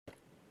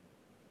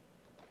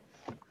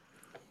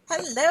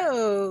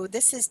Hello,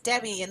 this is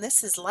Debbie, and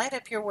this is Light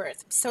Up Your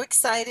Worth. I'm so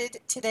excited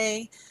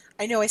today.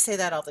 I know I say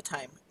that all the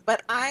time,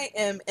 but I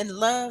am in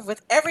love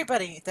with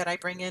everybody that I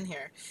bring in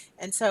here.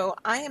 And so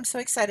I am so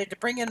excited to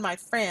bring in my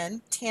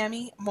friend,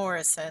 Tammy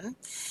Morrison,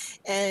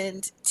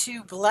 and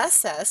to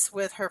bless us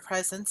with her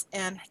presence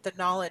and the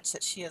knowledge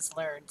that she has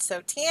learned.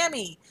 So,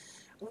 Tammy,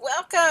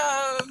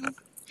 welcome.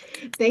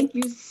 Thank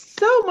you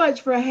so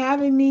much for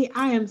having me.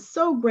 I am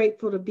so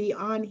grateful to be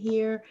on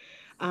here.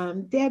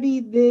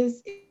 Debbie,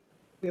 this is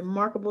a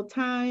remarkable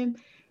time.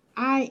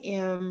 I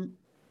am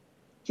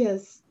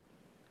just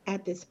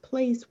at this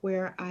place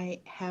where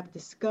I have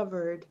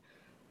discovered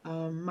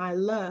my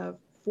love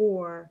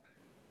for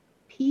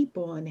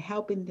people and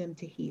helping them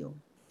to heal.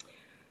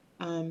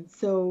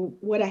 So,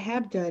 what I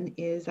have done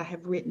is I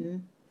have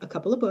written a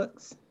couple of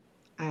books.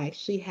 I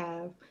actually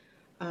have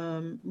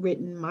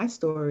written my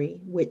story,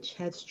 which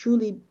has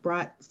truly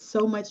brought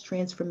so much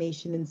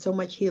transformation and so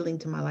much healing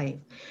to my life.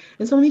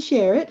 And so let me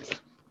share it.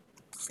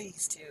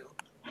 Please do.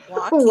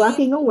 Walking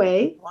Walking,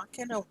 away,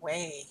 walking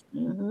away.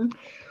 mhm.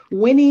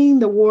 Winning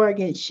the war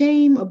against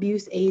shame,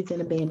 abuse, AIDS,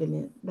 and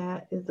abandonment.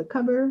 That is the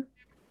cover,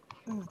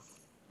 Mm,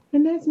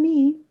 and that's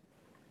me.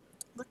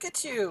 look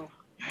at you,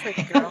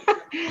 pretty girl.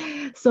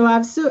 So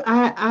I've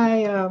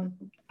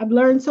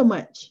learned so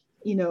much,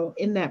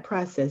 in that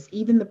process,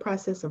 even the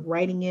process of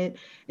writing it,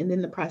 and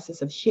then the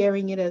process of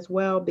sharing it as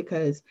well,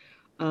 because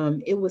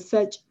it was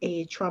such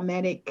a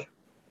traumatic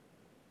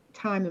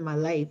time in my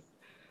life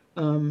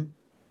um,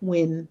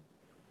 when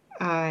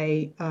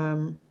I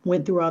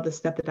went through all the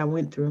stuff that I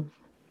went through,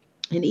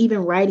 and even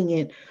writing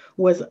it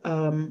was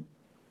a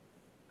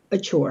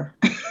chore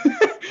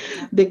Yeah.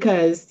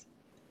 because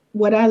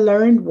what I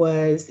learned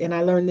was, and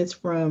I learned this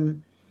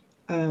from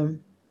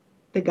um,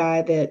 the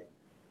guy that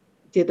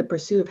did The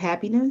Pursuit of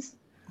Happiness,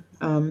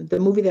 the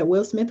movie that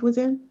Will Smith was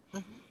in. Hmm.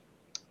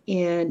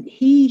 And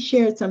he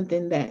shared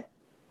something that,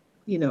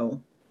 you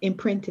know,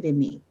 imprinted in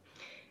me.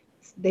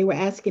 They were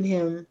asking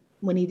him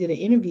when he did an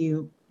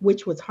interview,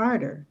 which was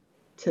harder,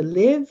 to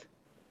live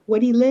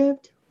what he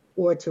lived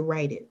or to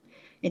write it.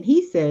 And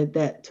he said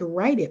that to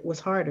write it was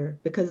harder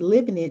because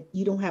living it,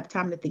 you don't have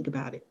time to think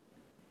about it.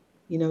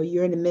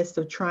 You're in the midst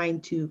of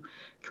trying to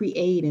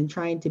create and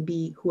trying to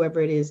be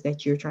whoever it is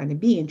that you're trying to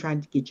be and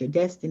trying to get your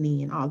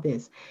destiny and all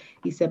this.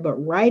 He said, but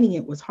writing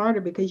it was harder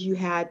because you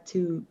had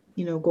to,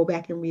 go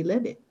back and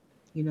relive it.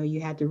 You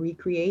had to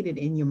recreate it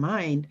in your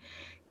mind.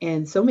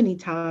 And so many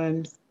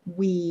times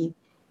we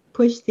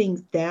push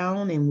things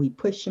down and we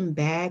push them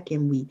back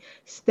and we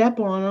step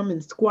on them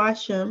and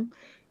squash them,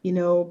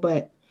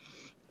 but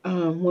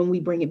when we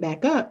bring it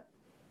back up,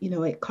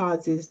 it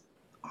causes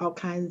all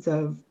kinds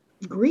of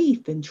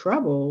grief and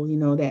trouble,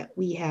 that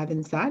we have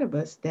inside of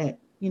us that,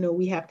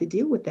 we have to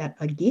deal with that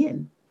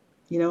again,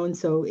 and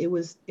so it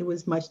was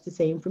much the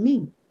same for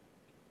me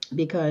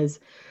because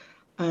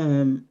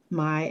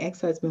my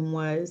ex-husband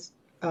was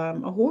a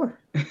whore.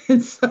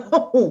 And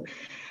so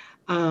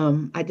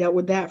I dealt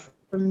with that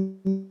for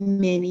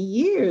many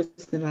years,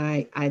 and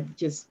I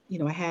just,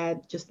 I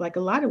had just like a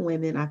lot of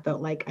women. I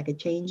felt like I could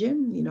change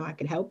him. I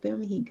could help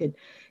him. He could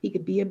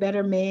be a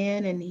better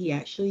man, and he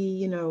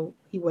actually,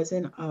 he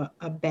wasn't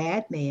a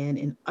bad man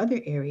in other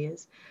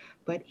areas,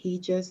 but he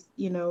just,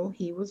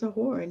 he was a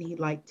whore and he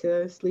liked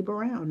to sleep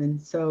around.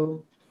 And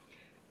so,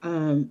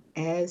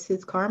 as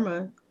his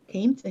karma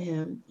came to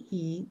him,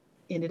 he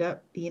ended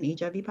up being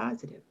HIV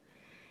positive.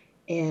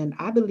 And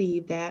I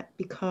believe that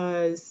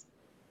because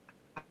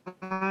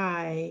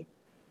I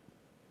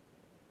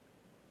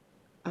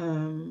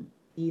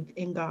believe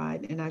in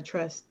God and I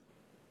trust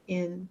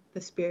in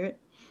the spirit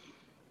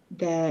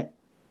that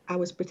I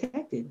was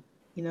protected.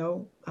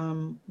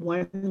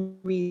 One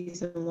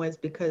reason was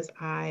because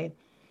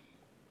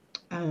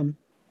um,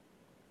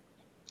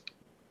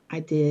 I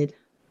did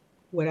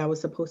what I was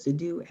supposed to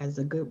do as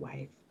a good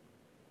wife.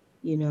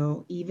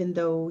 Even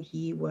though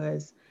he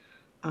was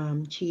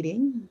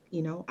cheating,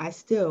 I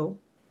still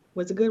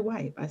was a good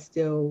wife. I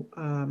still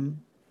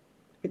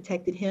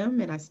protected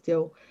him and I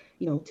still,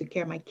 took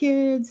care of my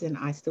kids and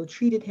I still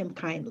treated him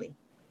kindly.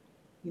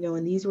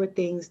 And these were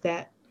things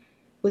that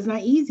was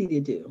not easy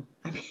to do.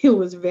 I mean, it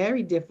was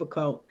very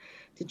difficult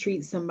to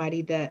treat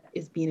somebody that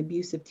is being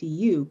abusive to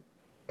you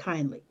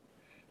kindly.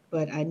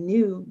 But I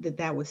knew that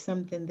that was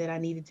something that I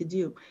needed to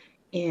do.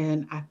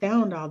 And I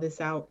found all this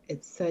out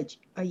at such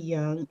a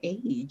young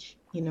age,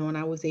 and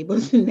I was able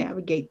to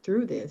navigate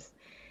through this.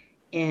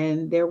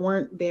 And there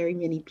weren't very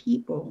many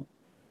people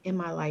in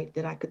my life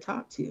that I could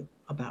talk to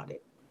about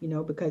it,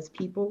 because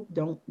people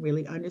don't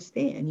really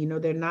understand.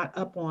 They're not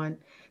up on,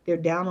 they're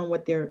down on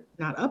what they're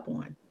not up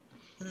on.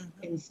 Hmm.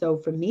 And so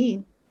for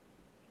me,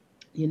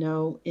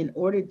 in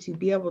order to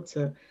be able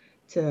to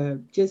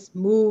just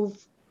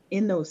move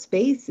in those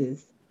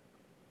spaces,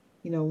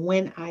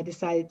 when I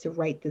decided to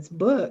write this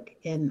book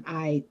and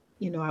I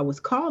was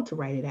called to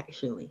write it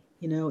actually.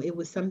 It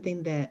was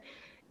something that,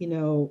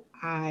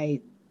 I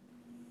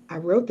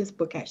wrote this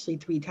book actually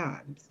 3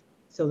 times.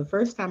 So the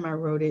first time I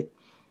wrote it,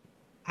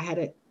 I had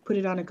to put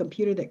it on a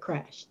computer that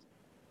crashed.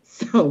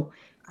 So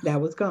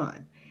that was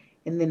gone.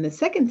 And then the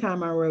second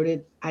time I wrote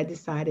it, I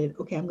decided,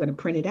 okay, I'm going to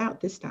print it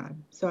out this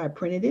time. So I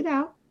printed it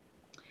out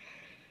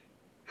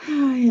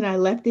and I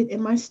left it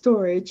in my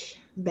storage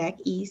back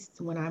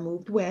east when I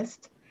moved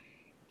west.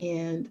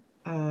 And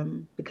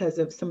because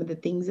of some of the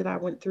things that I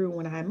went through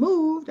when I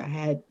moved, I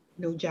had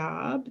no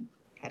job,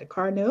 had a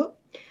car note.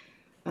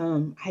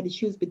 I had to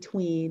choose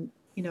between,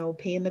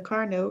 paying the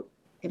car note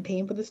and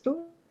paying for the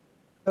storage.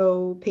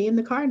 So paying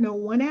the car note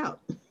won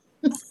out.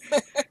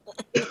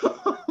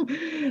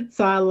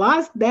 So I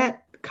lost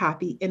that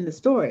copy in the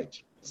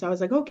storage. So I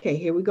was like, okay,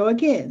 here we go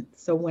again.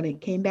 So when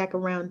it came back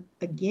around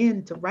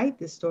again to write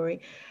this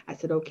story, I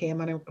said, okay,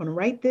 am I going to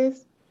write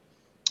this?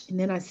 And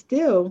then I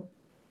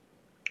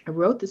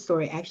wrote the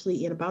story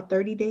actually in about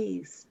 30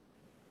 days.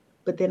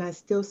 But then I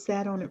still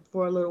sat on it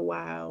for a little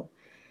while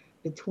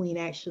between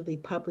actually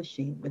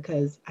publishing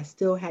because I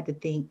still had to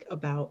think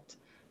about,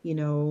 you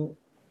know,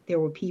 there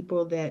were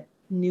people that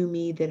knew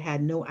me that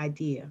had no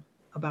idea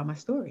about my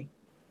story,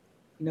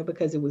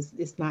 because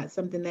it's not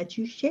something that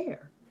you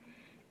share.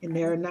 And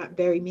there Right. are not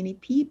very many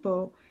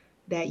people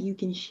that you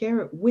can share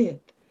it with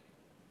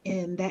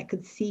and that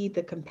could see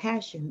the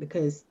compassion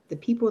because the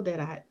people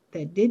that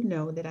did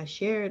know that I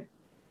shared,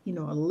 a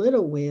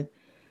little with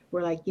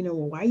were like, well,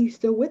 why are you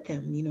still with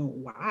him?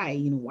 Why?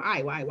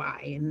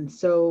 Why? And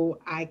so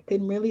I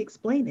couldn't really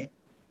explain it.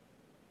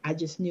 I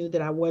just knew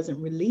that I wasn't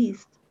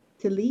released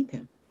to leave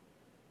him,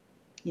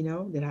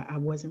 that I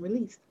wasn't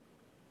released.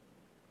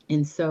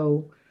 And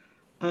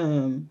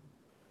um,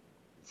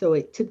 so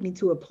it took me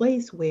to a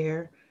place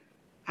where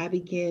I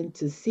began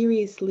to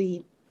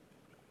seriously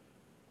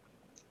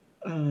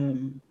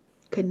um,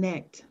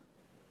 connect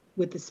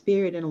with the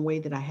spirit in a way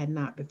that I had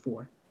not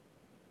before.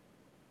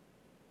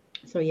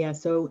 So yeah,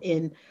 so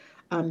in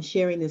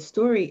sharing this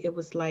story, it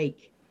was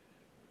like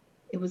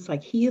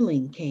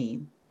healing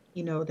came,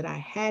 that I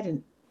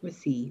hadn't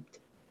received.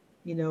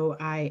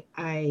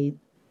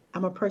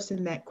 I'm a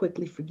person that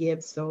quickly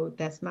forgives, so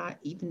that's not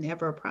even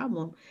ever a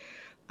problem.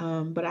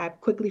 But I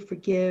quickly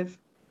forgive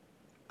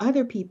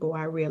other people,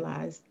 I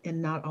realize,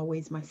 and not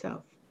always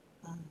myself.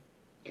 Mm.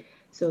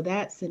 So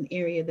that's an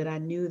area that I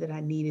knew that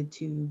I needed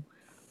to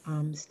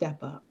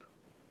step up.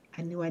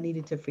 I knew I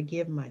needed to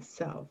forgive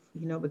myself,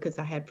 because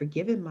I had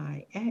forgiven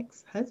my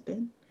ex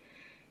husband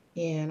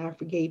and I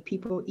forgave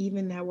people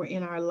even that were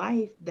in our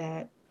life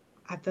that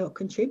I felt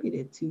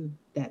contributed to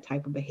that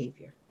type of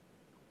behavior.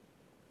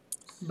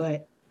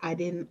 But I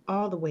didn't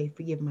all the way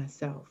forgive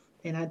myself.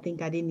 And I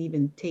think I didn't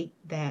even take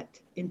that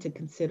into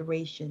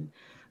consideration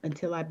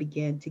until I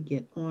began to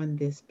get on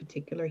this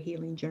particular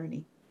healing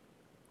journey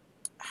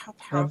How of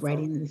powerful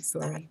writing the is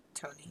that, story.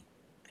 Tony?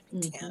 I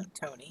mean, Hmm.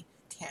 Tony,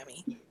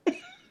 Tammy,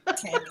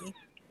 Tammy.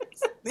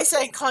 At least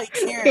I can call you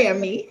Karen.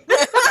 Tammy.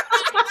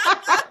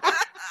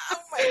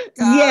 Oh my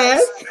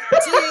Yes. gosh.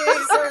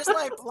 Jeez, there's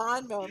my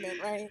blonde moment,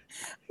 right?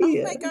 Oh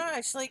my Yeah.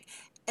 gosh. Like,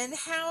 and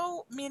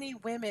how many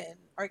women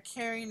are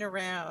carrying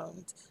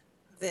around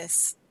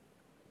this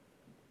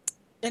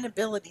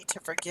inability to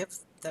forgive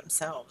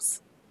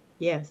themselves?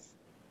 Yes.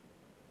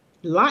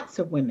 Lots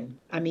of women.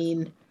 I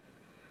mean,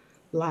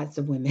 lots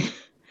of women.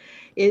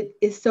 It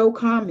is so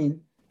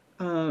common.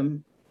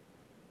 Um,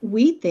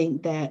 we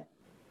think that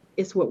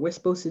it's what we're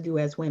supposed to do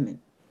as women,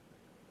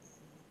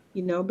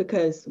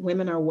 because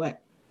women are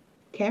what?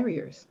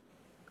 Carriers.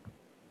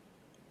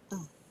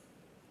 Mm.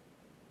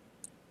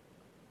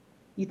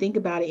 You think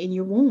about it in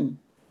your womb.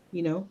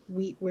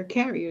 We're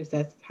carriers.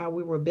 That's how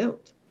we were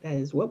built. That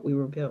is what we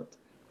were built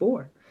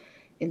for.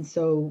 And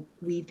so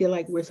we feel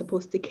like we're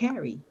supposed to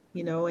carry,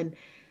 and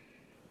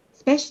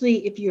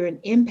especially if you're an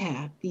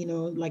empath,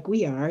 like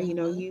we are,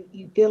 Mhm.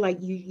 you feel like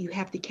you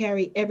have to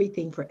carry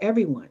everything for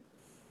everyone.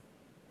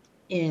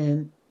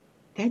 And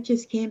that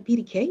just can't be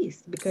the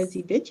case because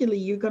eventually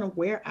you're going to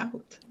wear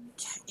out.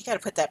 You got to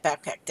put that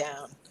backpack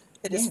down.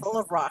 It is full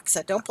Yes. of rocks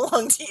that don't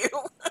belong to you.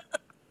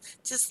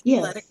 Just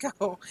let it Yes.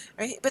 go,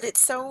 right? But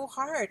it's so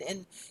hard.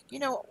 And, you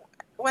know,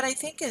 what I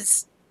think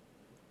is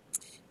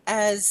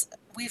as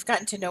we've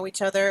gotten to know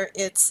each other,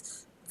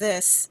 it's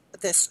this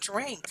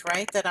strength,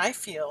 right, that I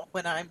feel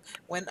when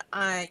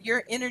I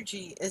your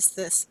energy is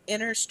this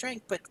inner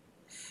strength, but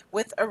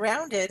with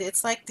around it,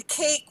 it's like the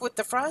cake with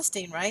the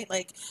frosting, right?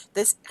 Like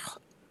this,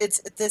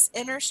 it's this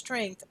inner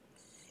strength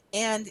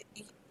and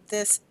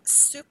this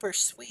super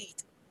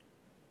sweet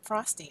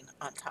frosting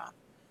on top.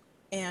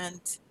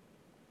 And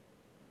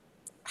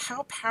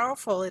how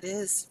powerful it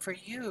is for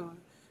you.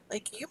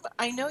 Like you,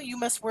 I know you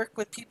must work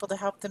with people to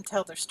help them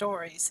tell their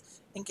stories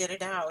and get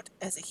it out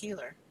as a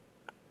healer.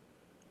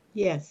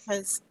 Yes.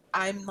 Because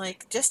I'm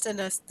like, just in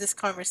this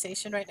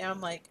conversation right now,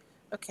 I'm like,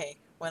 okay,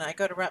 when I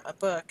go to write my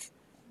book,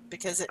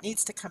 because it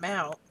needs to come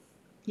out,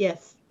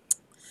 Yes.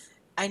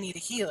 I need a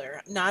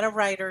healer, not a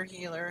writer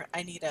healer.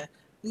 I need a,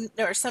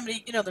 or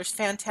somebody, there's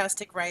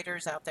fantastic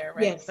writers out there,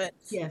 right? Yes. But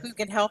Yes. who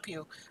can help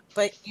you?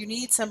 But you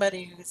need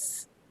somebody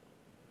who's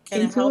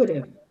going to help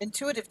Intuitive.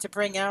 intuitive to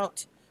bring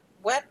out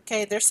what,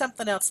 okay, there's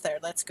something else there.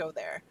 Let's go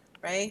there,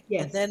 right?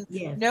 And Yes. then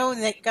Yes. knowing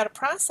that you got to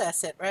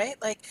process it, right?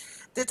 Like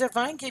the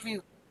divine gave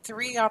you.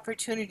 three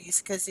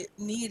opportunities because it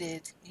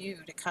needed you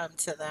to come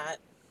to that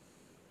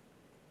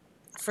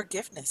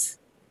forgiveness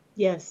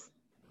Yes,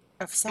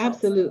 of self.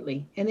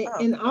 absolutely. Oh,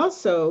 And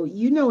also,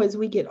 as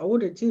we get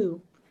older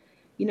too,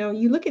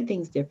 you look at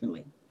things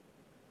differently.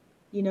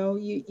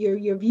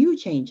 Your view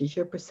changes,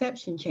 your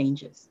perception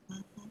changes.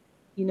 hmm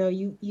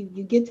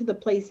You get to the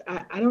place.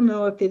 I don't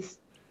know if it's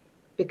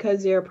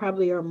because there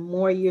probably are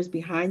more years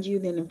behind you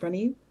than in front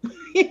of you.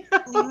 You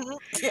know? hmm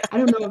yeah, I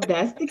don't know if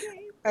that's the case.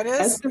 it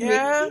That's is. the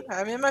Yeah, reason.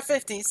 I'm in my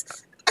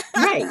 50s,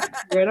 Right.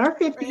 We're in our right?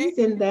 50s,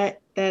 and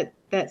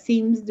that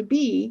seems to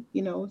be,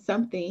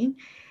 something,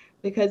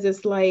 because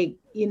it's like,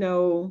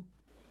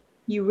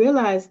 you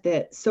realize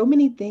that so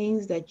many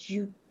things that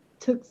you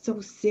took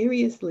so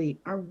seriously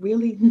are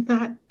really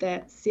not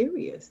that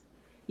serious.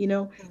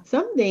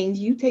 Some things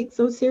you take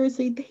so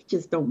seriously, they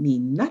just don't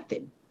mean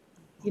nothing.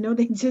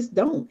 They just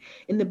don't,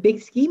 in the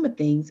big scheme of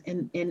things,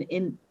 and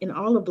in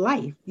all of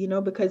life,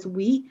 because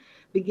we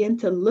begin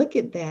to look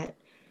at that,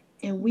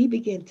 and we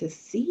begin to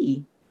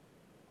see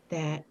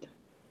that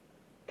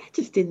that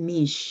just didn't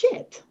mean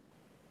shit.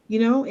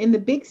 In the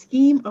big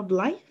scheme of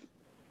life,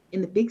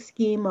 in the big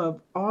scheme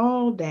of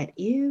all that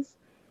is,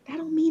 that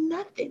don't mean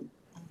nothing.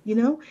 you hmm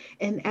know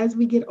and as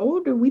we get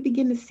older, we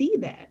begin to see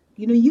that.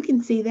 You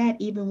can see that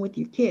even with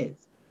your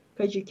kids,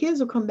 because your kids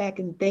will come back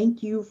and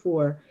thank you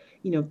for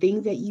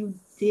things that you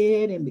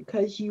did, and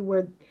because you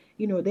were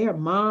their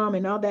mom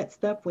and all that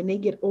stuff when they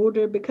get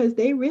older, because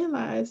they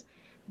realize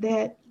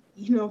that,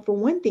 for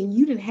one thing,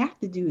 you didn't have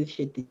to do the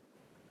shit that you did.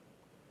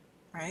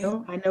 Right?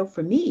 I know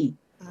for me,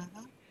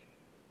 hmm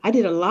I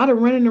did a lot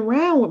of running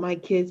around with my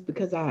kids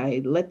because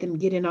I let them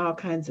get in all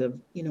kinds of,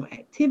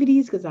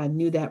 activities, because I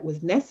knew that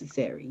was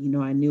necessary.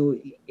 I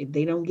knew if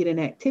they don't get in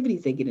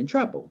activities, they get in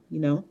trouble.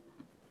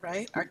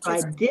 Right? And Our so I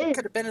kids did.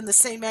 could have been in the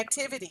same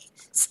activity,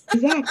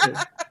 Exactly.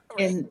 right?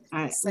 And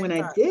when Same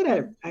I thought.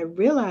 did, I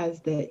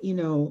realized that,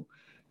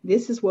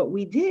 this is what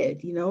we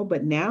did,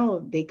 but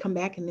now they come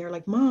back and they're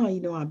like, Ma,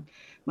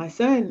 my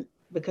son,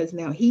 because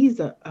now he's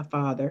a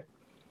father.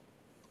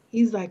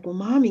 He's like, well,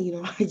 Mommy,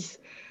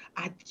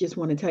 I just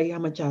want to tell you how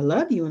much I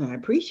love you and I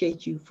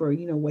appreciate you for,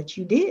 what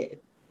you did.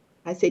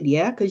 I said,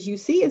 yeah, because you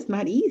see, it's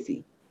not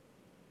easy.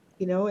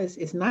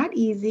 It's not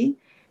easy,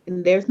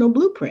 and there's no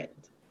blueprint,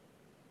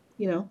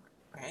 you know.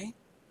 Right?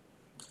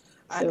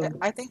 I So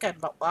I think I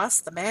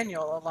lost the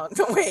manual along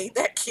the way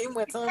that came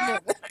with them, and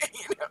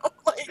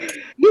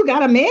like you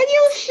got a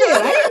manual? Shit,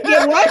 I didn't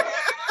get one.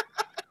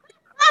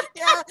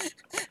 yeah.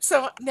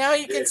 So now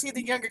you can see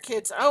the younger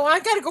kids. Oh, I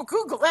gotta go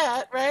Google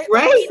that, right? Like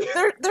Right,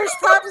 there's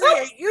probably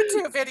a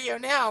YouTube video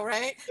now,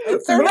 right? In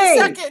 30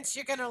 right, seconds,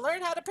 you're gonna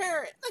learn how to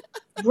parent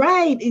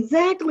right,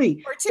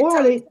 exactly. or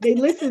Or TikTok. they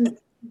listen,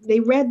 they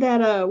read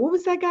that what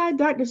was that guy,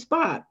 Dr.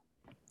 Spot?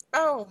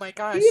 Oh my You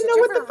gosh, didn't did know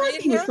you what the ever fuck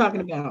read he was him?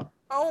 talking about.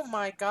 Oh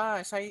my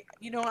gosh, I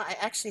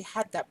actually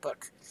had that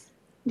book,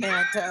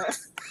 and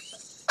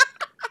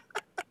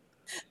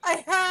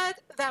I had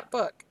that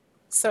book.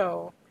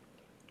 So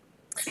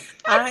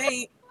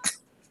I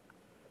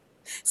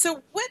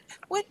so what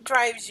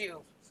drives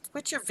you?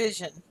 What's your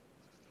vision?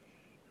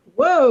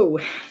 Whoa.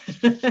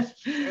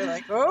 You're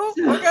like, oh,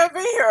 So, we're gonna be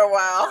here a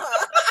while.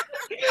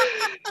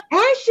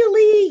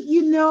 actually,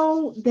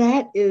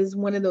 that is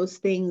one of those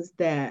things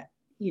that,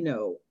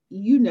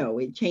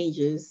 it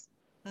changes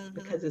hmm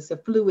because it's a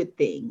fluid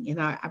thing.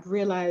 And I've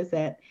realized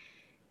that,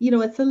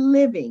 it's a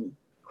living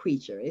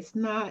creature. It's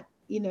not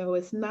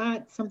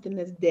something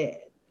that's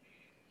dead.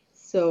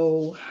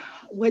 So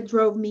what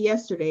drove me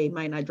yesterday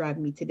might not drive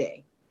me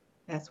today.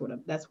 That's why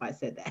I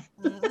said that.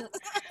 hmm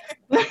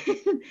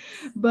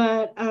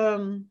But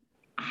I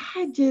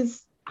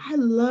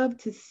love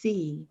to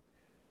see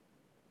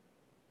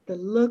the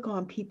look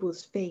on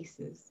people's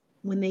faces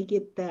when they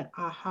get that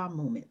aha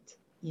moment.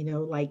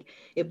 Like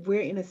if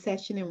we're in a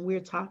session and we're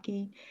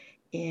talking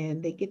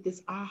and they get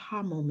this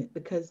aha moment,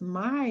 because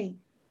my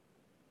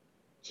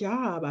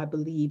job, I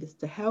believe, is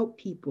to help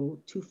people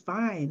to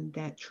find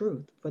that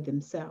truth for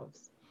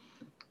themselves.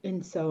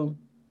 And so,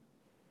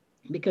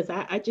 because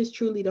I just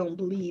truly don't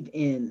believe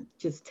in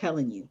just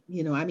telling you.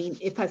 I mean,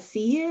 if I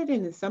see it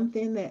and it's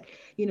something that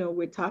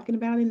we're talking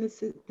about in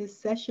this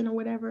session or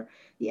whatever,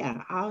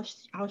 yeah, I'll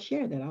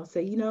share that. I'll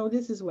say,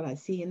 this is what I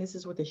see and this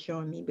is what they're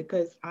showing me,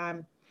 because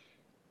I'm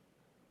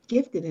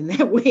gifted in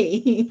that way,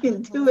 hmm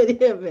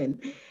intuitive,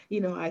 and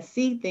I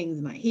see things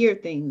and I hear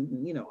things,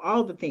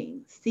 all the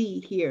things, see,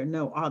 hear,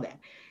 know, all that.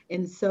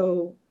 And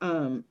so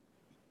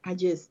I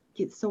just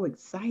get so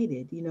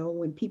excited,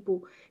 when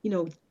people,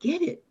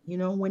 get it,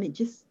 when it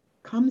just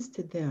comes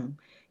to them,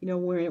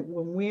 when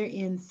we're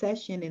in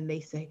session and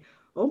they say,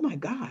 oh my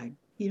God,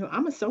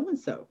 I'm a so and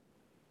so,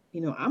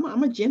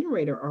 I'm a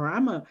generator, or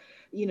I'm a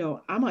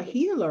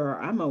healer,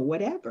 or I'm a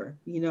whatever,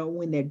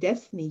 when their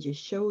destiny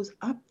just shows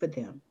up for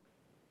them,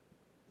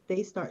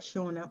 they start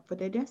showing up for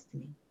their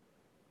destiny.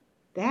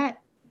 That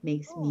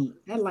Oh,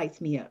 that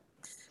lights me up.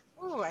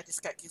 oh, I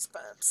just got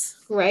goosebumps.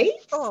 Right?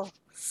 Oh,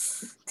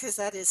 because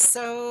that is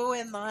so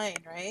in line,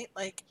 right?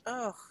 Like,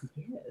 oh,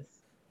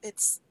 Yes.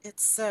 it's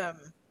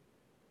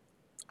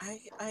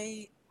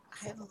I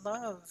I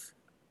love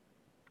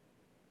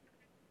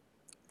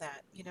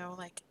that.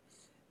 Like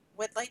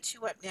what lights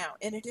you up now,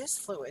 and it is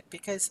fluid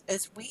because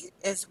as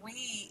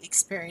we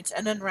experience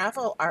and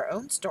unravel our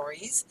own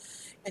stories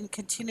and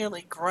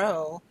continually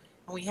grow,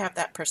 and we have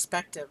that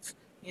perspective.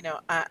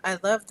 I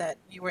love that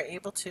you were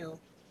able to.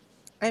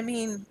 I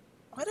mean,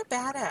 what a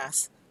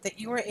badass that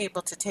you were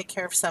able to take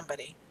care of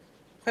somebody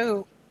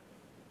who,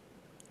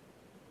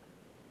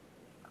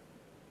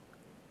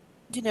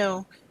 you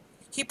know,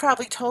 he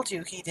probably told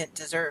you he didn't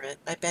deserve it.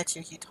 I bet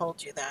you he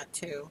told you that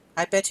too.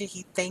 I bet you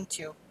he thanked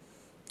you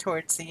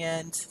towards the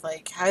end.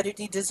 Like, how did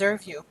he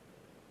deserve you?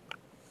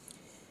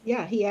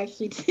 Yeah, he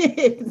actually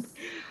did.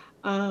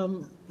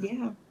 Hmm.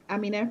 Yeah. I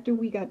mean, after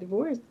we got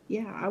divorced,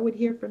 yeah, I would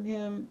hear from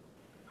him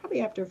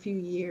probably after a few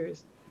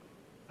years.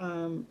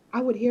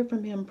 I would hear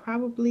from him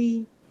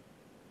probably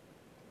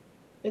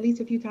at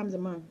least a few times a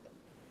month.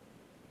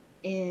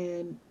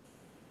 And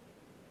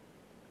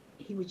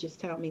he would just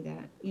tell me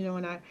that,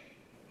 and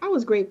I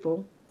was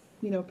grateful,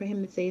 for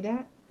him to say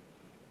that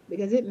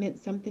because it meant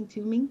something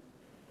to me,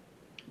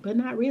 but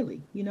not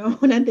really.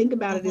 When I think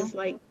about it, Hmm. it's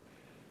like,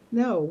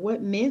 no,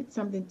 what meant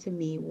something to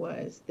me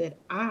was that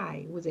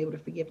I was able to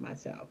forgive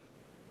myself,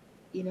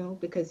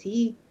 because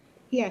he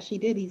actually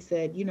did. He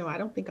said, I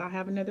don't think I'll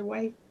have another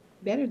wife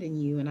better than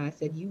you. And I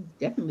said, you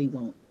definitely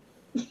won't.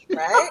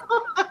 Right?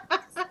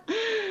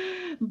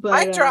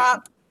 But Mic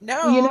drop.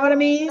 you know No, what I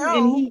mean? And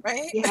no, he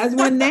right? he has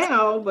one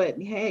now,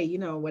 but hey,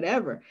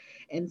 whatever.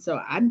 And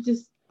so I'm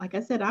just like I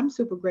said, I'm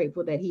super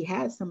grateful that he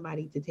has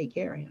somebody to take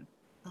care of him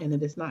and that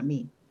Mhm. it's not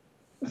me.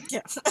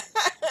 Yeah.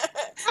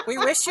 We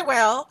wish you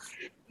well.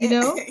 You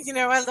know?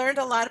 I learned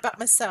a lot about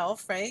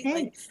myself, right? Like,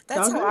 Hey, it's that's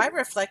all how I good.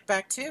 reflect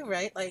back too,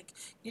 right? Like,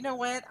 you know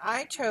what?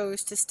 I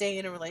chose to stay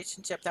in a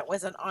relationship that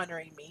wasn't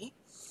honoring me,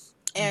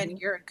 and Hmm.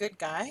 you're a good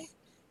guy,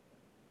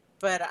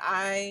 but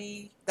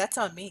that's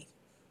on me.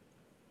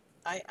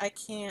 I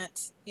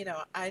can't,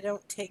 I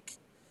don't take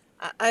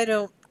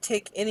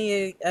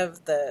any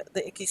of the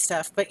icky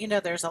stuff, but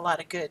there's a lot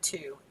of good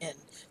too in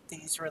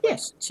these Yeah.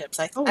 relationships.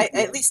 Oh At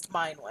yeah. least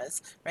mine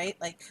was, right?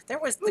 Like there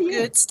was Oh the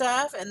yeah. good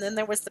stuff and then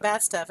there was the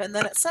bad stuff. And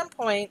then at some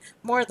point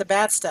more of the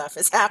bad stuff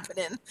is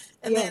happening.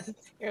 And Yes. then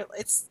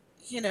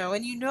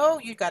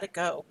and you got to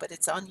go, but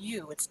it's on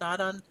you. It's not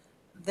on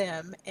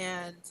them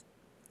and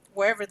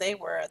wherever they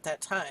were at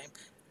that time.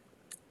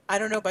 I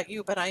don't know about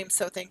you, but I am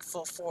so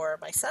thankful for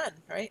my son,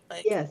 right?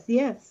 Like Yes,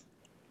 yes.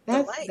 the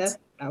That's light.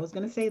 I was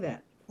gonna say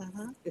that.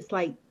 Hmm. It's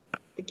like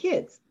the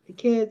kids. The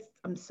kids,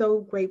 I'm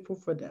so grateful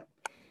for them.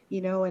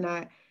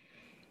 And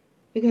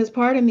because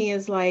part of me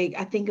is like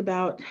I think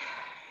about,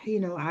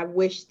 I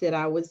wish that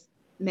I was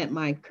met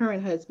my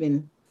current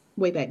husband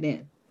way back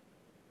then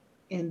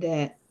and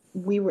that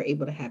we were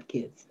able to have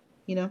kids,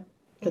 because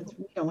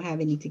we Hmm. don't have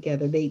any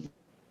together. They have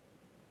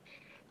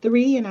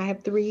three and I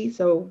have three.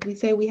 So we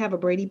say we have a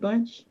Brady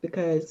bunch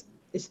because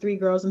it's three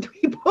girls and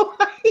three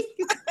boys.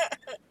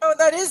 Oh,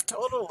 that is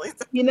totally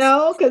the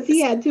Because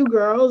he it's, had two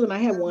girls and I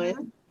had one,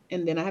 mhm.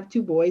 and then I have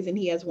two boys and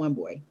he has one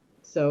boy.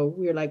 So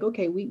we were like,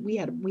 okay, we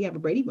have a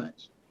Brady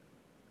bunch,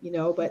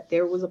 but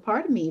there was a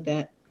part of me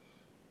that,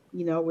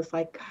 was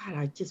like, God,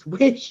 I just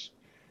wish,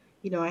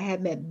 I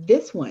had met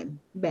this one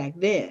back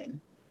then,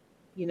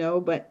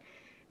 but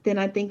then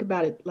I think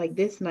about it like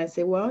this and I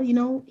say, well,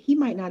 he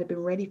might not have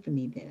been ready for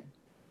me then.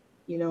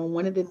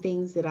 One of the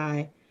things that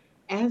I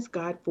asked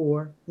God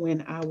for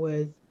when I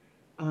was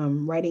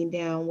writing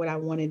down what I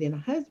wanted in a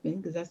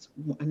husband, because that's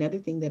another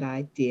thing that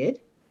I did.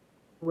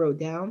 I wrote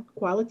down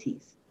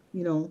qualities,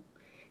 you know,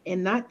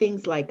 and not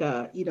things like,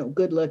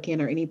 good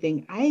looking or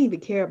anything. I didn't even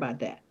care about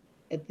that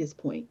at this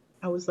point.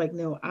 I was like,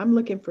 no, I'm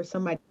looking for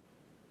somebody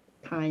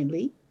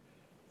kindly,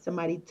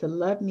 somebody to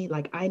love me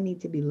like I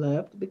need to be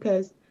loved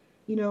because,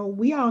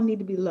 we all need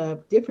to be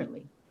loved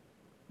differently.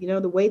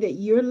 The way that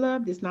you're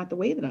loved is not the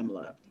way that I'm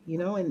loved,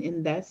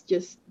 and that's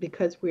just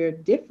because we're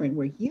different.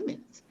 We're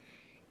humans.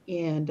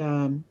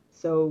 And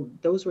so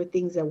those were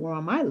things that were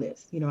on my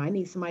list. I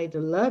need somebody to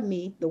love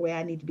me the way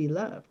I need to be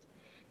loved,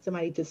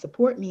 somebody to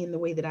support me in the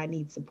way that I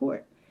need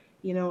support.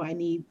 I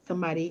need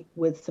somebody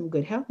with some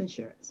good health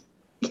insurance.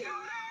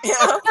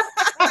 Yeah.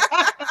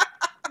 I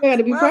got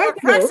to be Well, we're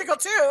practical. practical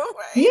too,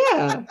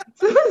 Yeah.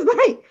 So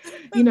it's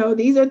like,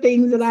 these are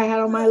things that I had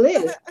on my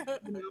list,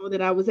 right?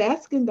 that I was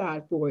asking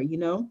God for,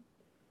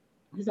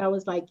 because I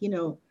was like,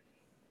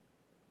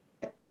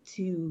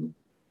 to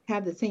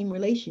have the same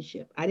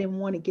relationship. I didn't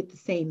want to get the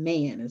same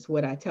man, is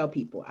what I tell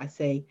people. I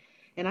say,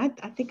 and I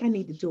think I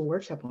need to do a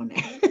workshop on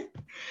that.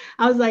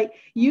 I was like,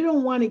 you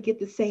don't want to get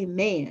the same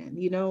man,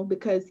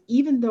 because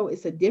even though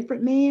it's a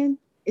different man,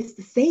 it's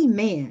the same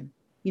man.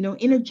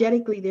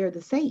 Energetically, they're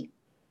the same.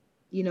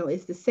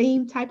 It's the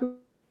same type of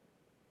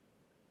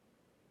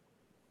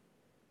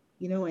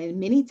and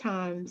many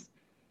times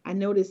I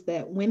notice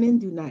that women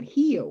do not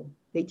heal.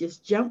 They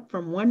just jump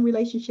from one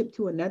relationship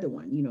to another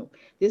one.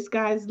 This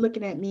guy's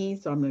looking at me,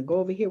 so I'm going to go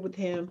over here with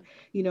him,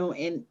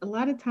 and a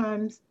lot of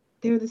times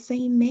they're the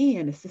same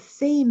man. It's the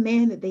same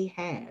man that they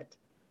had.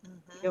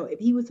 Hmm. If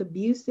he was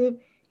abusive,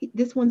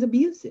 this one's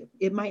abusive.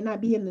 It might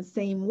not be in the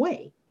same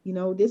way, You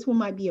know, this one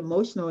might be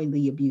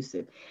emotionally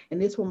abusive,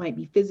 and this one might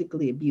be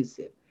physically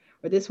abusive,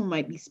 or this one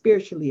might be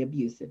spiritually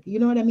abusive. You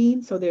know what I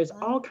mean? So there's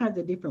Mhm. all kinds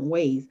of different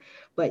ways,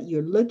 but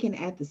you're looking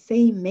at the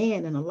same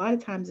man, and a lot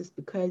of times it's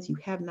because you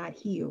have not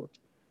healed.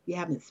 You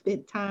haven't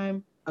spent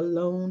time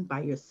alone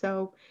by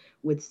yourself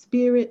with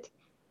spirit,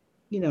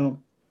 you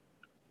know,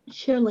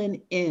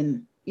 chilling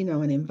in, you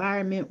know, an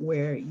environment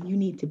where you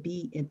need to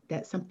be in.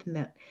 That's something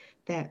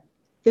that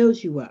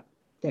fills you up,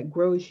 that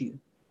grows you,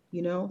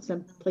 you know,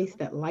 some place Mhm.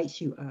 that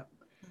lights you up,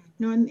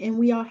 you know, Mhm. and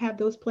we all have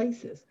those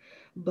places.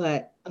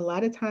 But a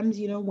lot of times,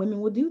 you know, women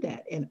will do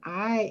that, and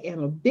I am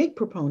a big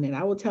proponent.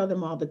 I will tell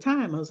them all the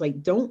time. I was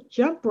like, don't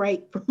jump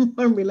right from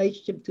one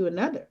relationship to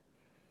another.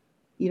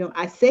 You know,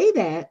 I say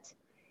that,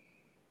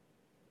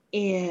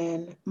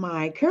 and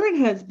my current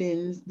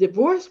husband's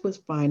divorce was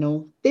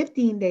final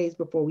 15 days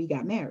before we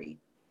got married,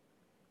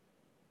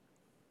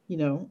 you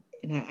know.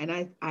 And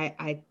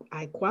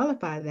I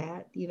qualify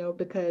that, you know,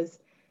 because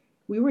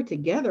we were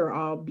together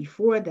all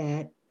before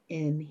that,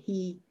 and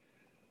he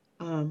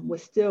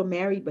was still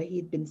married, but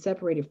he'd been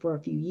separated for a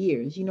few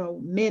years. You know,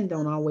 men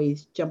don't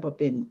always jump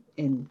up and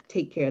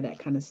take care of that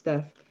kind of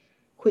stuff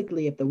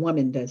quickly if the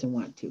woman doesn't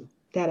want to.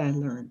 That I Mhm.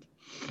 learned.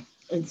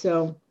 And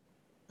so,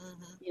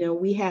 Mhm. you know,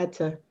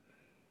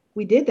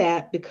 we did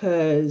that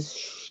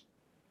because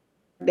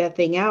that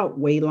thing out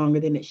way longer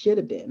than it should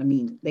have been. I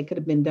mean, they could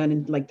have been done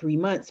in like 3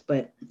 months,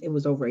 but it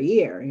was over a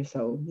year. And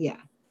so, yeah,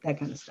 that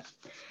kind of stuff.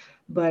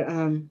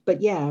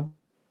 But yeah,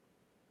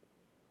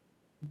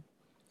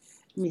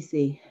 let me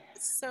see.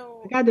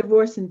 I So, got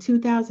divorced in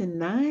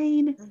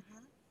 2009,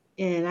 mhm.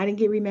 and I didn't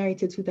get remarried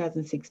till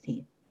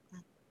 2016.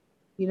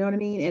 You know what I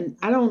mean? And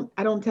I Mhm.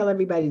 don't tell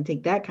everybody to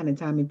take that kind of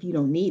time if you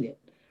don't need it.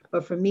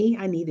 But for me,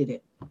 I needed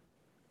it.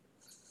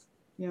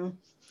 You know,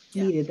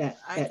 Yeah, needed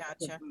that I that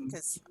gotcha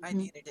because I mhm.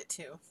 needed it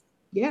too.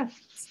 Yeah,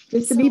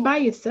 just to be So, by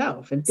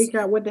yourself and figure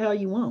so out what the hell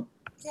you want.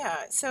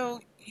 yeah, so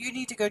you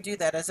need to go do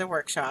that as a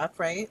workshop,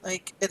 right?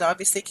 Like it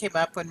obviously came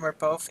up when we're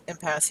both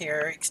impasse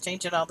here,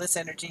 exchanging all this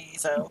energy.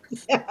 So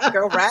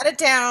go write it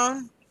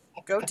down,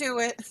 go do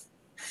it.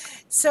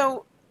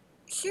 So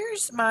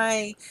here's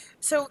my,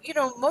 so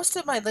most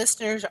of my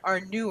listeners are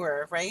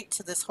newer, right,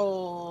 to this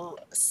whole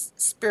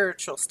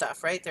spiritual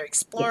stuff, right? They're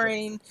Yes.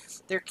 exploring,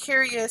 they're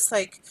curious,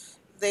 like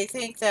they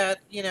think that,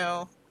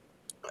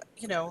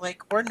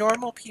 like we're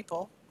normal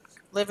people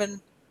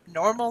living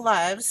normal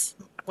lives.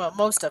 Well,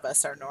 most of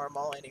us are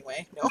normal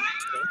anyway. No, I'm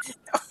kidding.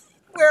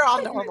 We're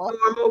all You normal,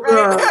 normal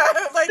right? girl.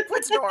 Like,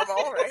 what's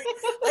normal, right?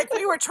 Like,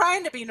 we were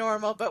trying to be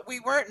normal, but we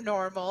weren't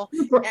normal.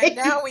 And Right?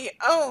 now we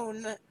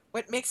own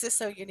what makes us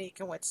so unique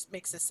and what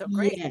makes us so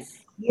great.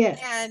 Yes.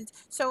 Yes. And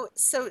so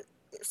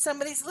if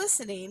somebody's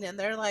listening and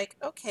they're like,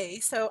 okay,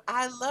 so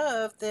I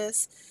love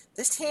this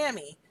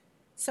Tammy.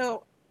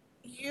 So,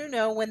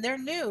 when they're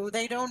new,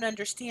 they don't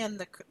understand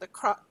the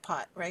crock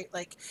pot, right?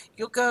 Like,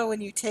 you'll go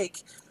and you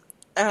take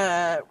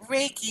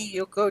Reiki,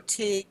 you'll go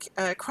take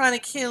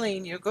chronic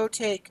healing, you'll go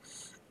take,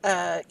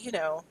 you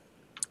know,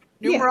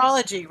 Yeah.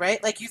 numerology,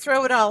 right? Like you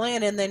throw it all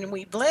in and then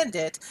we blend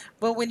it.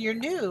 But when you're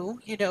new,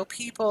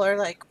 people are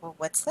like, well,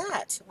 what's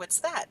that? What's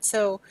that?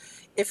 So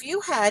if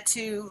you had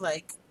to,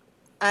 like,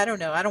 I don't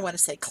know, I don't want to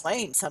say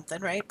claim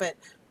something, right? But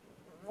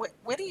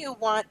what do you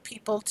want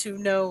people to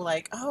know?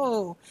 Like,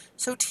 oh,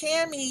 so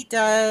Tammy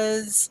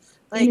does,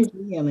 like,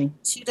 Energy healing.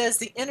 she does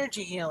the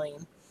energy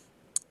healing.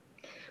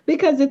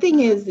 Because the thing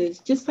Mhm, is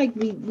just like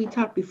we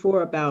talked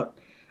before about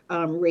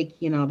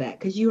Reiki and all that,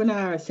 because you and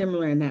I are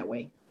similar in that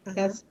way. mhm,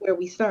 That's where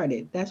we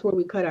started. That's where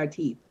we cut our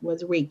teeth,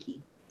 was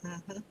Reiki.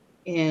 mhm.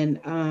 And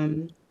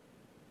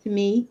to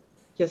me,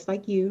 just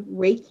like you,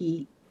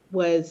 Reiki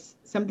was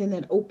something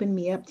that opened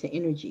me up to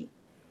energy.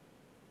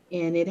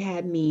 And it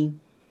had me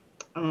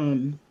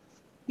um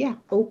yeah,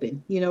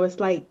 open. You know, it's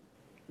like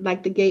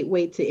the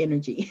gateway to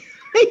energy.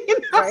 You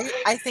know? Right?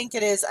 I think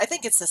it is. I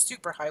think it's a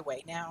super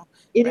highway now,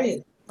 It right?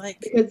 is, Like,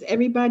 because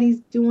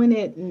everybody's doing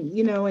it, and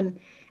you know, and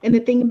the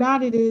thing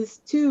about it is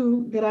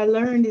too that I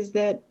learned is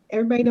that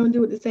everybody don't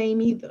do it the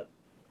same either.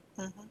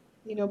 mhm,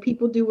 You know,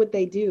 people do what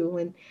they do,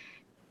 and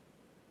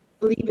I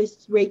believe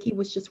it's Reiki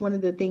was just one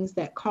of the things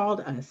that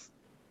called us,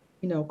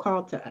 you know,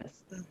 called to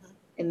us. mhm.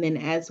 And then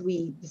as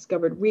we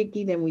discovered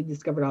Reiki, then we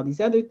discovered all these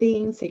other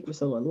things, sacred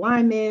soul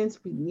alignments,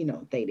 you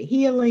know, theta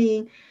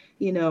healing,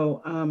 you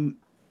know,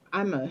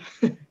 I'm a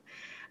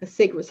a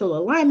sacred soul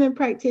alignment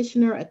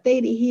practitioner, a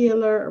theta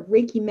healer, a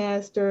Reiki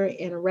master,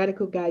 and a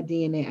radical guide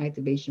DNA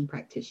activation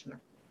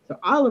practitioner. So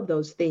all of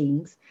those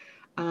things.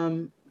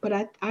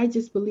 But I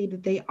just believe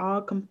that they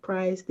all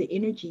comprise the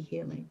energy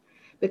healing.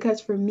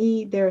 Because for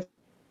me, there are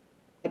things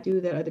that I do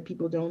that other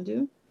people don't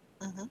do,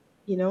 Mhm,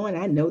 you know, and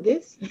I know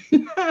this.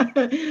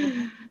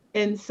 mhm,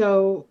 And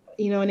so,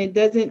 you know, and it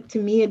doesn't, to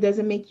me, it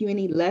doesn't make you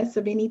any less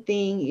of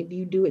anything if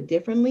you do it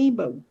differently,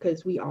 but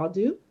because we all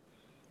do.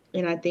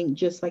 And I think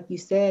just like you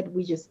said,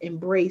 we just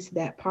embrace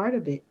that part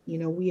of it. You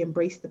know, we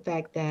embrace the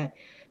fact that,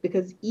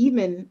 because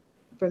even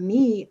for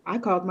me, I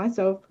called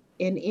myself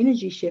an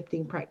energy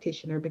shifting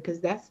practitioner because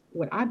that's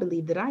what I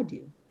believe that I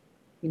do.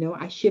 You know,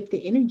 I shift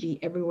the energy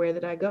everywhere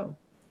that I go.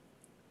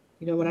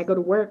 You know, when I go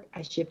to work,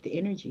 I shift the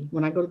energy.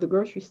 When I go to the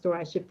grocery store,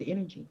 I shift the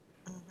energy.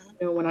 Hmm.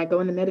 You know, when I go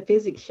in the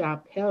metaphysics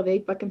shop, hell, they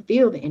fucking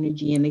feel the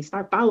energy and they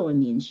start following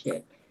me and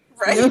shit.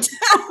 You know, Right.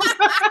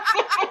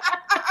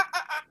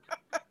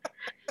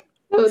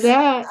 so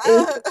that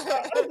is the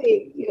part of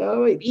it. You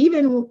know,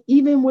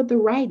 even with the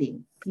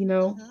writing, you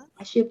know, Hmm.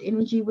 I shift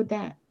energy with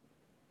that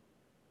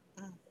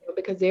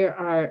because there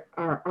are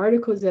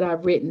articles that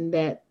I've written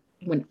that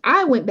when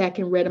I went back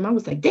and read them, I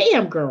was like,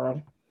 damn,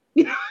 girl.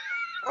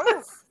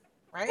 Oh,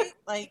 right.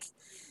 Like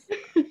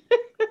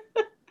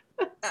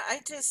I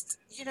just,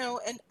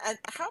 and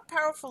how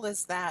powerful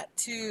is that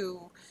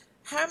to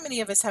how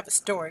many of us have a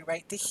story,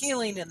 right? The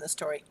healing in the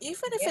story,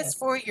 even if it's Yes,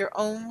 for your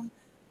own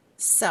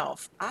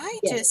self. I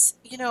yes. just,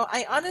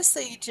 I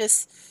honestly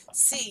just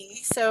see,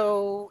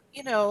 so,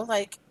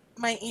 like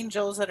my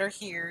angels that are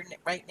here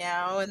right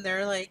now, and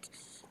they're like,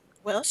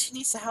 well, she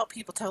needs to help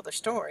people tell their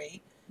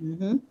story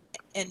Mm-hmm.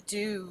 and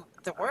do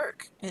the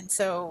work. And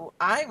so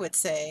I would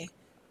say,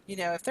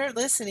 if they're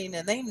listening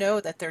and they know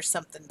that there's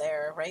something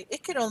there, right?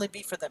 It could only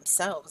be for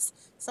themselves.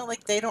 It's not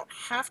like they don't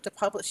have to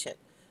publish it.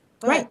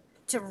 But Right.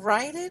 to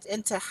write it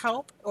and to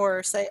help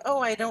or say, "Oh,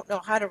 I don't know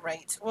how to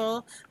write."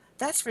 Well,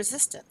 that's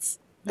resistance.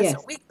 Yes.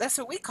 That's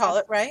what we call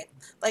Yes. it, right?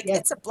 Like Yes.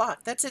 it's a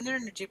block. That's an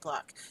energy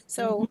block. Hmm.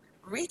 So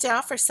reach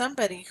out for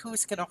somebody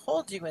who's going to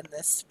hold you in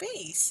this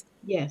space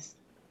Yes.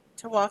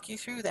 to walk you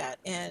through that.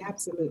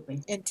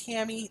 Absolutely. And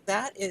Tammy,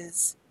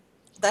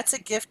 that's a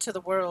gift to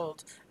the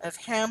world of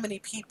how many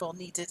people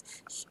need to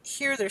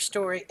hear their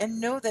story and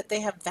know that they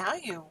have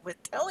value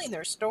with telling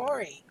their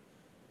story.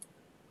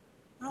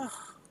 Oh,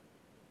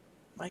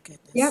 my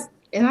goodness. Yep.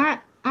 And I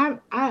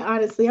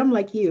honestly, I'm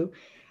like you.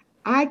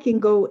 I can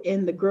go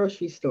in the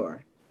grocery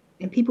store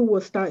and people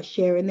will start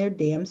sharing their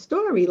damn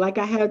story. Like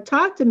I had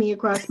talked to me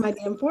across my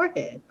damn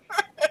forehead.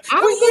 Well,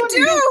 I'm you going to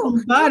get do. some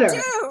You butter.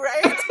 do,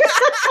 right?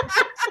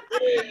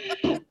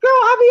 Girl,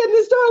 I'll be in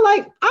the store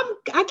like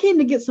I came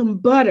to get some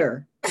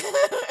butter.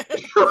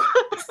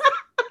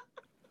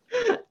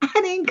 I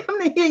didn't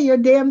come to hear your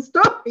damn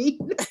story.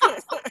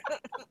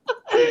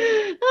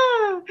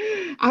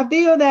 I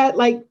feel that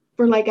like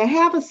for like a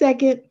half a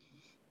second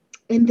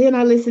and then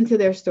I listen to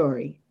their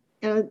story.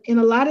 And a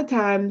lot of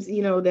times,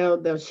 you know,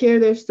 they'll share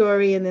their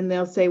story and then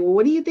they'll say, "Well,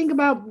 what do you think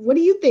about what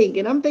do you think?"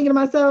 And I'm thinking to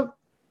myself,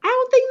 "I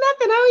don't think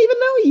nothing. I don't even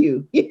know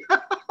you."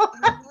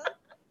 Hmm.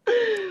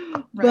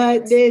 But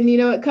Right? then, you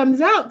know, it comes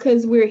out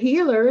because we're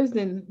healers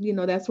and, you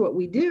know, that's what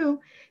we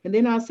do. And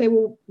then I'll say,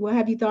 well,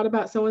 have you thought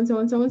about so and so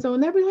and so and so?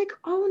 And they'll be like,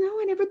 "Oh,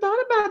 no, I never thought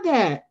about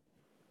that."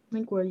 I'm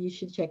like, well, you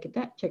should check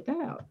that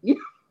out.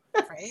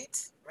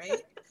 Right?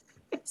 Right?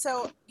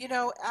 So,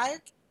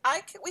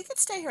 we could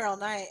stay here all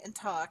night and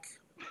talk.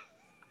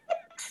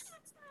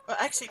 Well,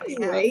 actually, we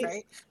have, Right,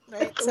 right?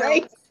 Right?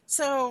 right.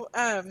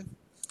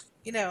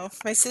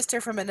 My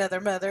sister from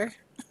another mother.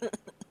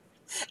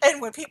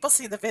 And when people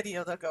see the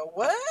video, they'll go,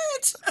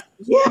 "What?"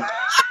 Yeah,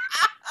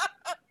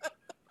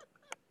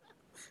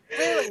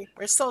 Really?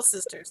 We're soul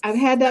sisters. I've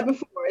had So, that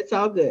before. It's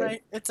all good.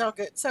 right? It's all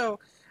good. So,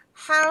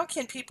 how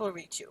can people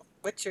reach you?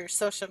 What's your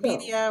social So,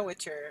 media? What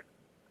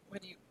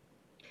do you,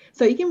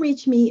 so you can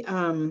reach me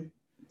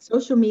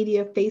social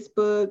media,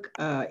 Facebook,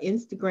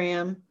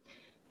 Instagram.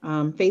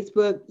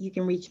 Facebook, you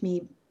can reach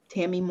me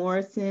Tammy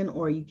Morrison,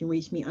 or you can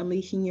reach me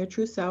Unleashing Your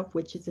True Self,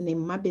 which is the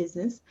name of my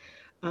business.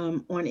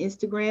 On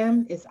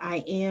Instagram, it's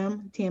I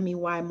am Tammy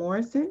Y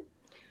Morrison.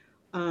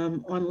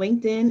 On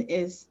LinkedIn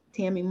is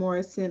Tammy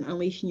Morrison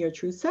Unleashing Your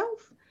True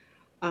Self.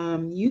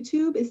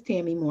 YouTube is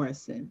Tammy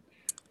Morrison.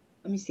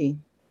 Let me see.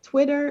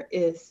 Twitter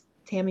is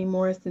Tammy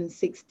Morrison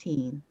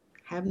 16.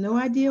 Have no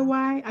idea mm,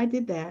 why I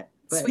did that,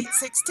 but Sweet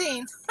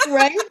 16?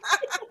 right.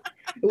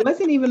 It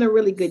wasn't even a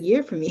really good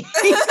year for me.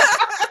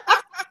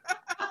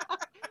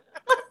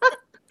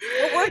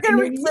 Well, we're going And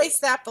to then replace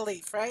that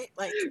belief, right?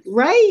 Like,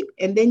 right,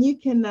 and then you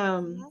can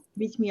mhm.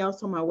 reach me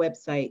also on my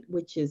website,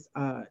 which is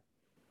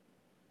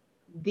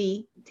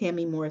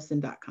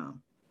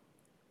thetammymorrison.com.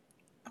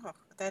 Oh,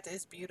 that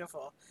is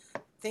beautiful.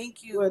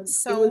 Thank you Well, it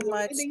so was the only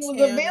much, thing that was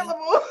Tammy.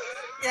 available.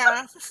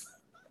 Yeah,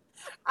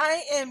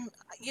 I am,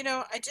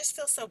 I just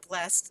feel so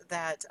blessed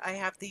that I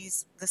have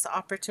this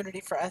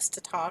opportunity for us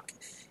to talk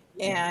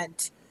Yes,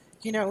 and,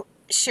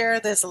 share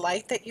this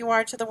light that you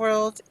are to the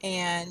world.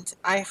 And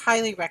I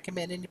highly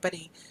recommend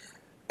anybody,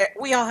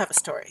 we all have a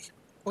story.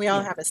 We all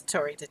yes, have a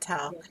story to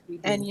tell. yes, we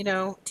And,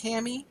 do.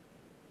 Tammy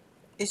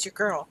is your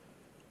girl.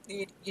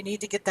 You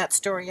need to get that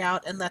story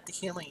out and let the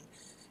healing.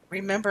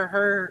 Remember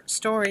her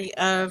story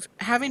of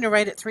having to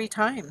write it 3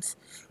 times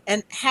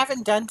and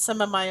having done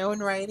some of my own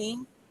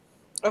writing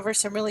over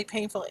some really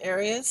painful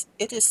areas.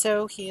 It is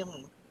so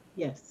healing.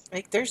 Yes,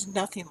 Like there's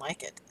nothing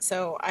like it.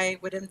 So I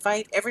would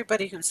invite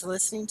everybody who's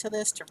listening to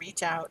this to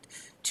reach out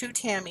to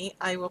Tammy.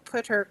 I will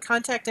put her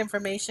contact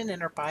information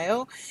in her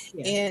bio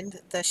yes. in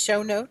the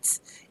show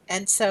notes.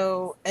 And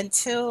so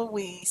until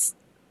we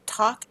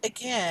talk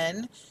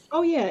again,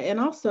 Oh yeah, and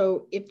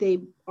also if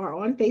they are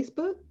on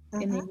Facebook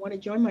and they mhm, want to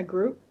join my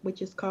group,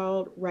 which is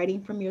called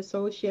Writing from Your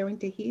Soul, Sharing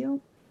to Heal,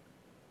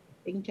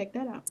 they can check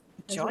that out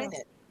as join well.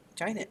 it.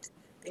 Join Yeah. it.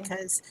 Yeah.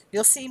 because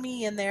you'll see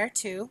me in there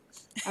too.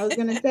 I was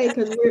gonna say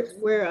because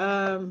we're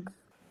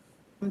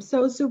I'm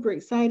so super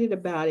excited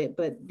about it,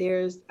 but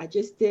I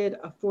just did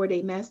a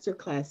 4-day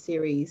masterclass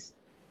series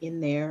in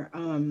there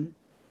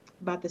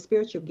about the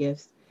spiritual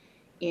gifts.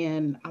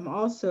 And I'm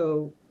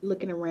also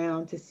looking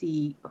around to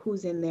see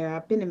who's in there.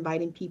 I've been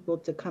inviting people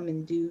to come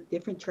and do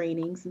different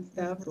trainings and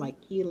stuff Hmm.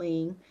 like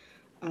healing,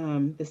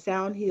 the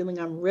sound healing.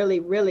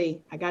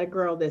 I got a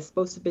girl that's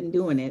supposed to have been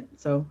doing it.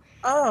 So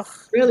Oh,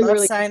 really, love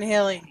really, sign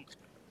healing.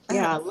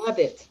 yeah, I love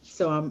it.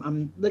 So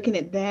I'm looking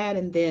at that,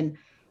 and then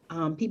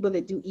people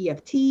that do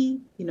EFT,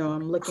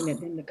 I'm looking at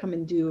them to come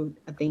and do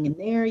a thing in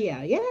there.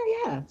 Yeah, yeah,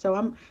 yeah. So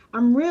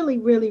I'm really,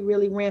 really,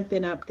 really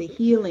ramping up the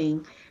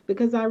healing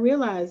because I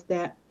realized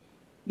that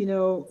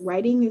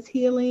writing is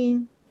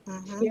healing,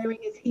 Hmm. sharing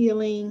is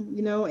healing,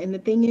 and the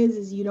thing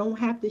is you don't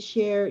have to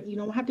share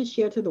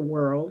to the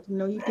world,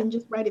 you can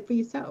just write it for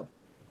yourself,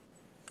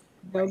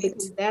 Right.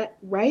 because that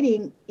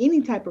writing,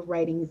 any type of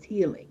writing is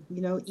healing,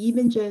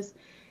 even just,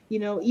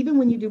 even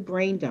when you do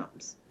brain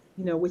dumps,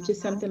 which is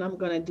Hmm. something I'm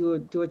going to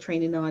do a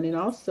training on, and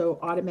also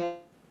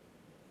automatic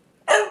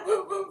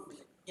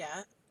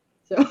Yeah.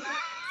 so I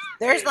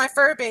There's my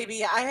fur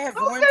baby. I have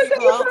was warned going to say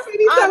people your all fur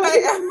baby on sound like my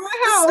it's in my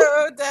house.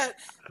 episode that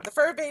the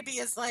fur baby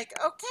is like,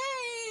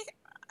 okay,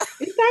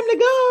 It's time to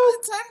go.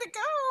 it's time to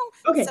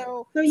go. Okay, So,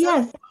 so so,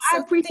 yes, I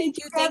so appreciate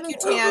you, thank Kevin. you,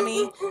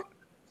 Tammy.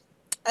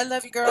 I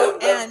love you, girl,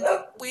 and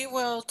we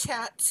will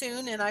chat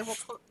soon. And I will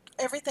put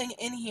everything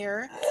in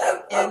here.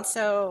 And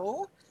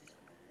so,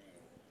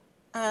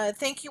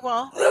 thank you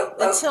all.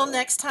 Until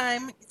next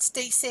time,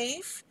 stay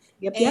safe,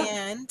 Yep, yep.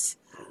 and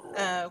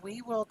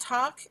we will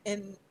talk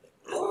and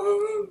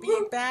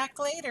be back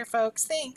later, folks. Thanks.